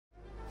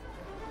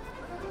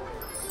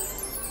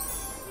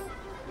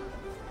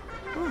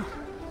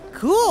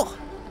Cool.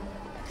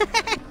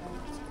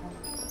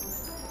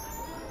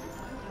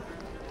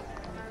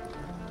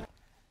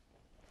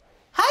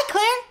 Hi,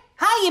 Claire.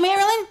 Hi,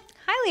 Marilyn.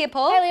 Hi,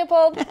 Leopold. Hi,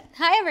 Leopold.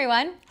 Hi,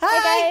 everyone. Hi.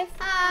 Hey, guys.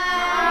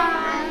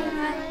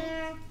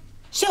 Hi.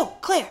 So,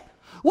 Claire,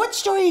 what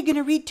story are you going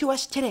to read to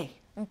us today?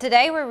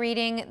 Today we're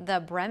reading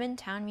The Bremen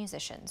Town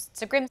Musicians.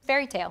 It's a Grimm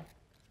fairy tale.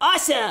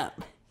 Awesome.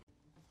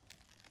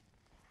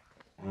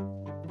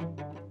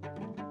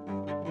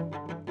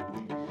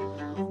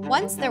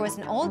 Once there was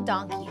an old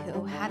donkey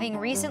who, having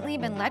recently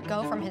been let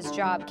go from his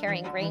job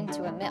carrying grain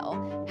to a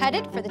mill,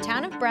 headed for the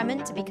town of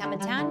Bremen to become a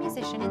town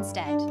musician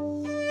instead.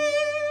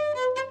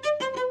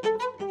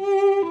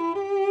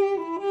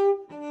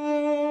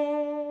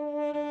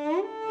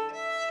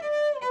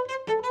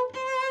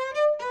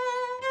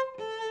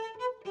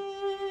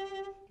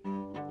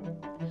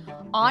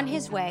 On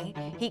his way,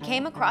 he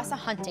came across a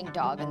hunting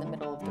dog in the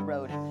middle of the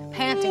road,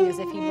 panting as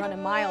if he'd run a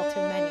mile too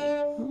many.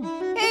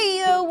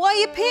 "Hey, why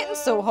you panting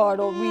so hard,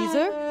 old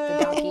Weezer?"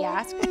 the donkey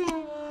asked.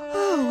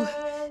 "Oh,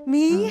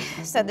 me?"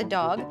 said the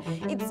dog.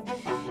 "It's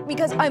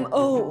because I'm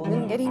old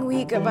and getting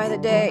weaker by the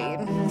day,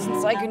 and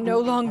since I can no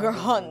longer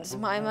hunt,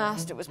 my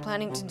master was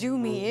planning to do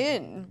me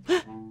in."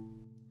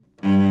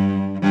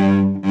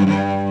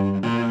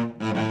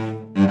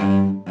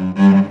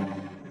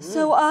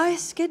 So I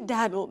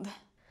skedaddled.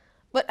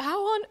 "But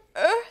how on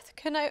earth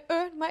can I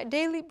earn my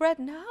daily bread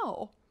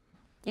now?"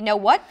 "You know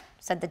what?"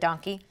 said the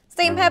donkey.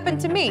 "Same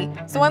happened to me,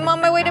 so I'm on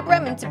my way to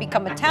Bremen to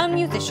become a town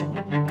musician.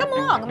 Come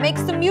along and make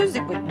some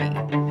music with me."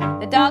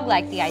 The dog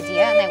liked the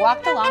idea, and they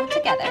walked along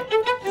together.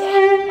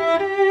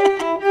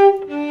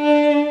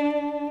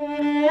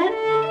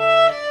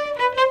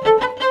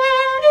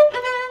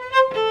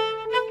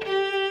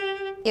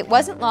 It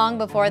wasn't long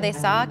before they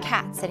saw a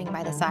cat sitting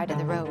by the side of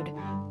the road.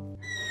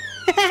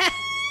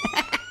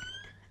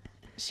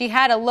 She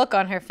had a look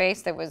on her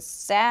face that was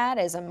sad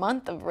as a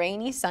month of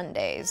rainy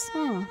Sundays.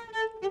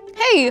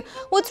 "Hey,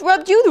 what's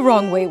rubbed you the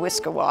wrong way,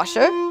 Whisker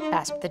Washer?"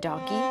 asked the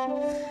donkey.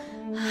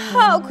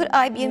 "How could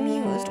I be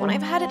amused when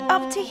I've had it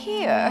up to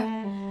here?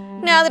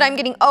 Now that I'm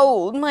getting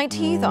old, my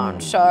teeth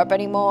aren't sharp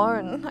anymore,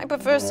 and I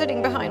prefer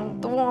sitting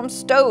behind the warm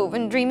stove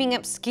and dreaming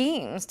up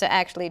schemes to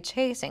actually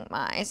chasing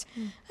mice.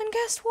 And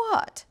guess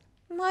what?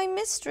 My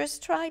mistress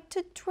tried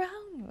to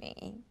drown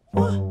me."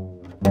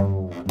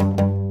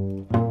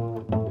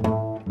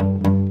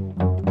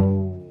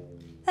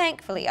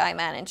 Thankfully, I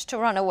managed to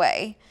run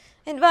away.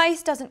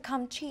 Advice doesn't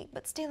come cheap,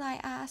 but still I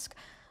ask,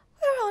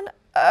 where on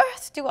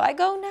earth do I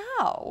go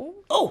now?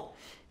 Oh,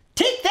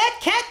 take that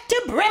cat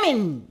to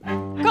Bremen.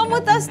 "Come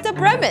with us to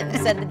Bremen,"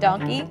 said the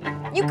donkey.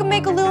 "You can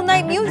make a little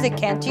night music,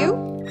 can't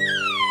you?"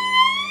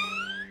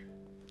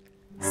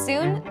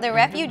 Soon, the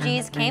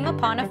refugees came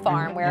upon a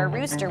farm where a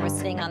rooster was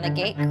sitting on the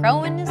gate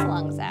crowing his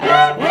lungs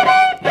out.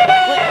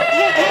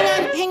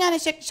 Hang on a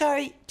sec.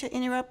 Sorry to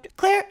interrupt.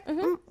 Claire,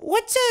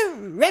 what's a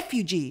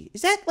refugee?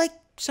 Is that like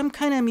some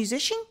kind of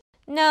musician?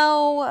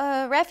 No,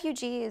 a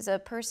refugee is a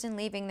person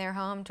leaving their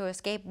home to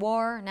escape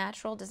war,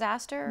 natural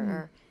disaster,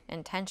 or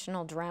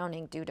intentional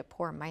drowning due to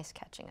poor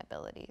mice-catching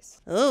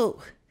abilities.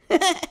 Oh.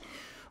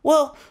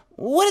 Well,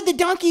 what did the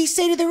donkey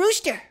say to the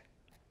rooster?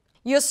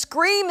 "Your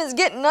scream is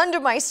getting under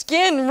my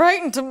skin,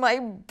 right into my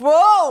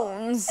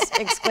bones,"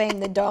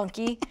 exclaimed the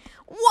donkey.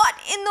 "What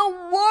in the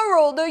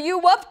world are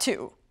you up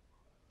to?"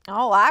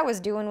 "All I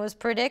was doing was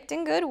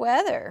predicting good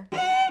weather.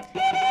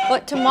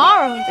 But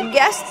tomorrow the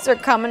guests are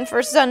coming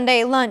for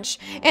Sunday lunch,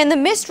 and the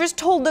mistress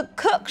told the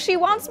cook she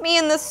wants me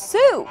in the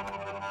soup.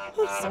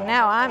 So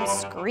now I'm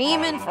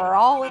screaming for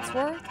all it's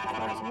worth for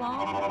as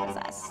long as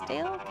I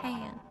still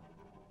can."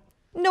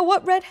 "Know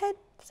what, Redhead?"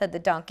 said the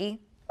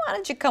donkey. "Why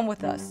don't you come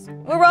with us?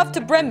 We're off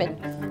to Bremen.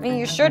 I mean,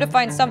 you're sure to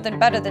find something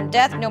better than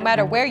death no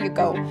matter where you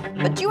go.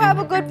 But you have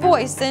a good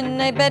voice, and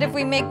I bet if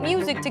we make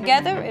music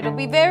together, it'll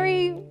be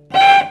very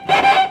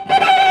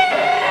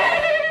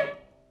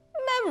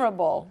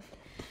memorable."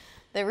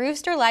 The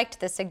rooster liked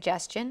the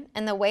suggestion,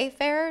 and the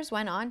wayfarers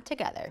went on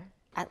together.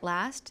 At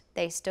last,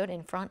 they stood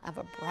in front of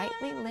a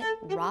brightly lit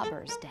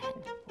robber's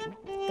den.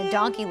 The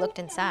donkey looked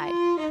inside.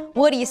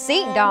 "What do you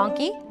see,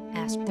 donkey?"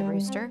 asked the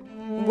rooster.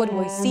 "What do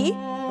I see?"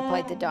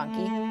 replied the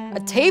donkey. "A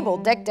table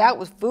decked out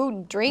with food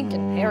and drink,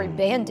 and hairy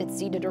bandits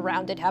seated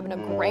around it having a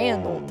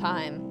grand old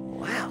time."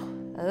 Wow.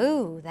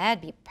 "Oh,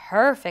 that'd be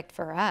perfect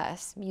for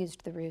us,"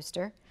 mused the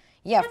rooster.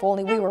 "Yeah, if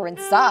only we were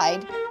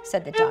inside,"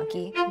 said the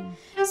donkey.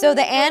 So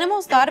the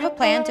animals thought of a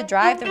plan to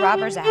drive the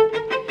robbers out.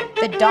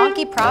 The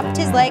donkey propped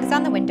his legs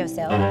on the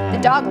windowsill. The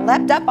dog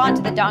leapt up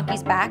onto the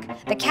donkey's back.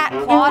 The cat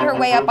clawed her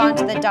way up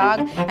onto the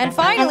dog. And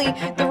finally,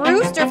 the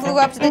rooster flew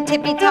up to the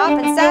tippy top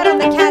and sat on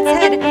the cat's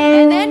head.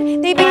 And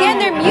then they began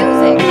their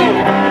music.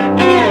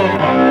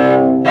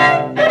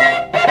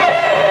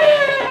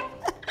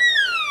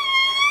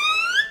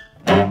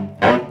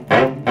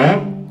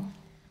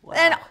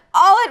 And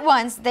all at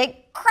once, they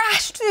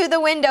crashed through the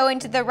window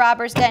into the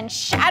robber's den,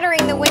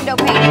 shattering the window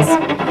panes.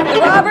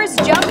 The robbers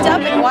jumped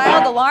up in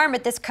wild alarm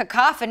at this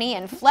cacophony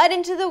and fled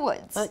into the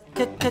woods.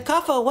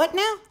 Cacophony what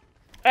now?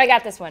 I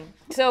got this one.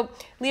 So,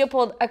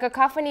 Leopold, a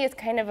cacophony is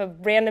kind of a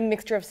random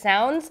mixture of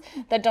sounds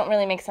that don't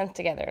really make sense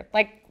together,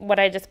 like what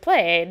I just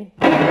played.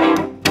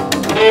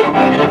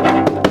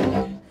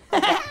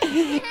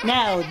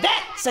 Now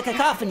that's a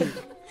cacophony.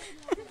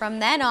 From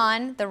then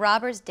on, the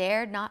robbers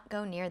dared not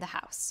go near the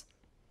house.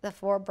 The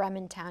 4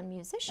 Bremen Town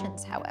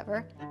Musicians,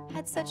 however,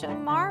 had such a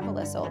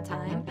marvelous old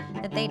time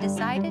that they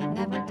decided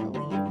never to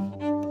leave.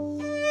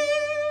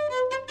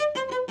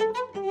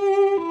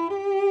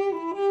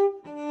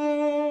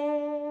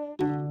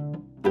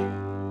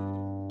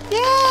 Yay!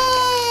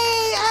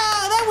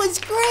 Oh, that was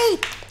great.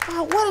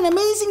 Oh, what an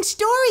amazing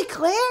story,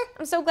 Claire.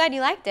 I'm so glad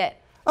you liked it.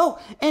 Oh,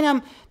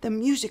 and the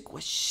music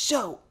was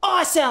so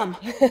awesome.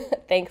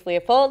 Thanks,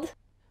 Leopold.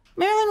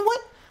 Marilyn,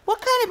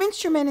 what kind of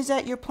instrument is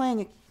that you're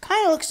playing? It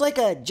kind of looks like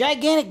a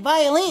gigantic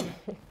violin.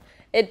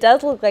 It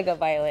does look like a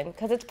violin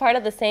because it's part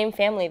of the same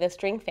family, the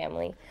string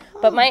family.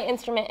 But my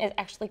instrument is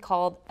actually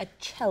called a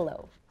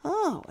cello.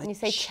 Oh. Can you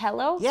say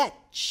cello? Yeah,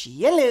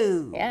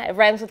 cello. Yeah, it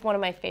rhymes with one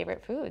of my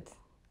favorite foods.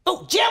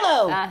 Oh,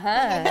 Jello!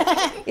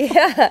 Uh-huh.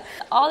 Yeah.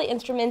 All the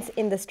instruments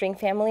in the string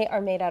family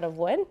are made out of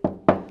wood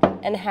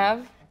and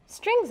have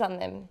strings on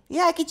them.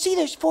 Yeah, I can see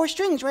there's 4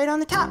 strings right on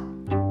the top.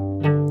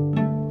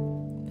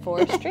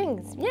 4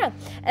 strings, yeah.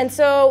 And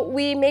so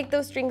we make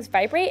those strings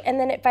vibrate, and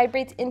then it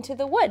vibrates into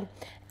the wood.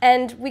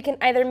 And we can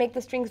either make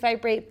the strings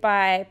vibrate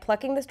by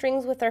plucking the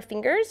strings with our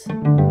fingers,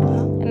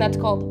 and that's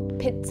called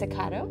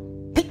pizzicato.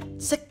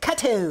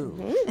 Pizzicato.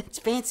 It's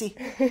fancy.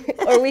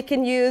 Or we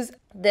can use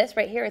this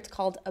right here, it's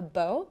called a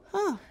bow.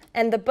 Huh.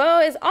 And the bow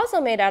is also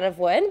made out of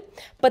wood,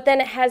 but then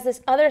it has this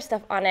other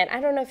stuff on it.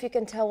 I don't know if you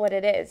can tell what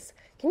it is.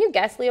 Can you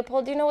guess,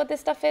 Leopold? Do you know what this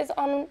stuff is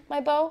on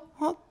my bow?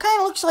 Well, it kind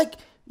of looks like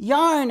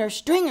yarn or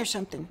string or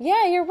something.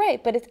 Yeah, you're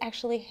right, but it's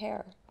actually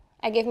hair.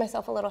 I gave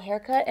myself a little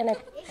haircut and oh,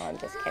 I'm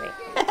just kidding.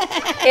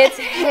 It's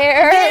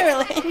hair.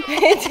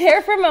 It's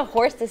hair from a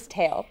horse's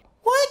tail.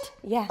 What?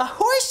 Yeah. A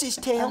horse's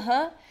tail?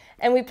 Uh-huh.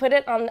 And we put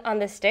it on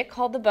this stick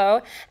called the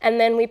bow, and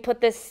then we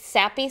put this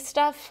sappy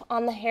stuff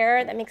on the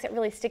hair that makes it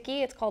really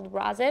sticky. It's called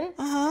rosin.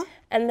 Uh-huh.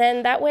 And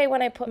then that way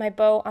when I put my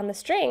bow on the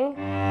string,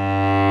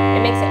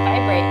 it makes it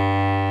vibrate.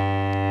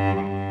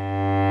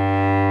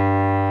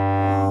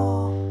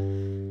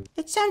 Oh.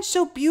 It sounds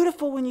so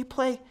beautiful when you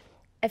play.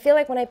 I feel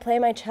like when I play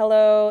my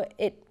cello,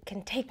 it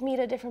can take me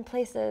to different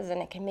places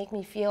and it can make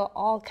me feel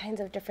all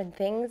kinds of different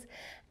things.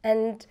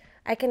 And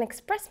I can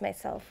express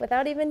myself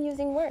without even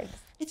using words.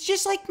 It's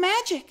just like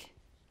magic.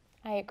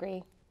 I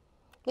agree.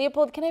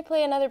 Leopold, can I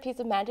play another piece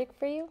of magic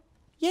for you?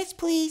 Yes,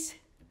 please.